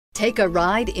Take a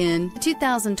ride in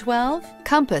 2012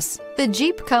 Compass. The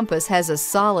Jeep Compass has a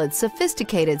solid,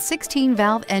 sophisticated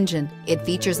 16-valve engine. It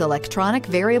features electronic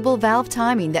variable valve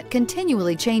timing that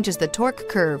continually changes the torque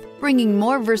curve, bringing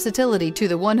more versatility to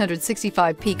the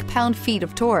 165 peak pound-feet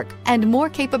of torque and more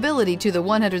capability to the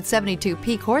 172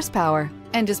 peak horsepower,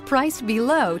 and is priced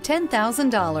below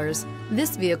 $10,000.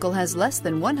 This vehicle has less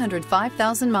than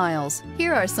 105,000 miles.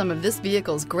 Here are some of this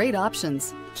vehicle's great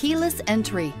options: keyless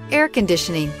entry, air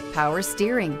conditioning, power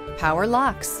steering, power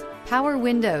locks, power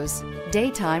windows,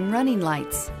 daytime running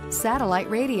lights, satellite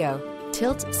radio,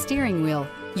 tilt steering wheel.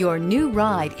 Your new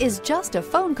ride is just a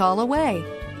phone call away.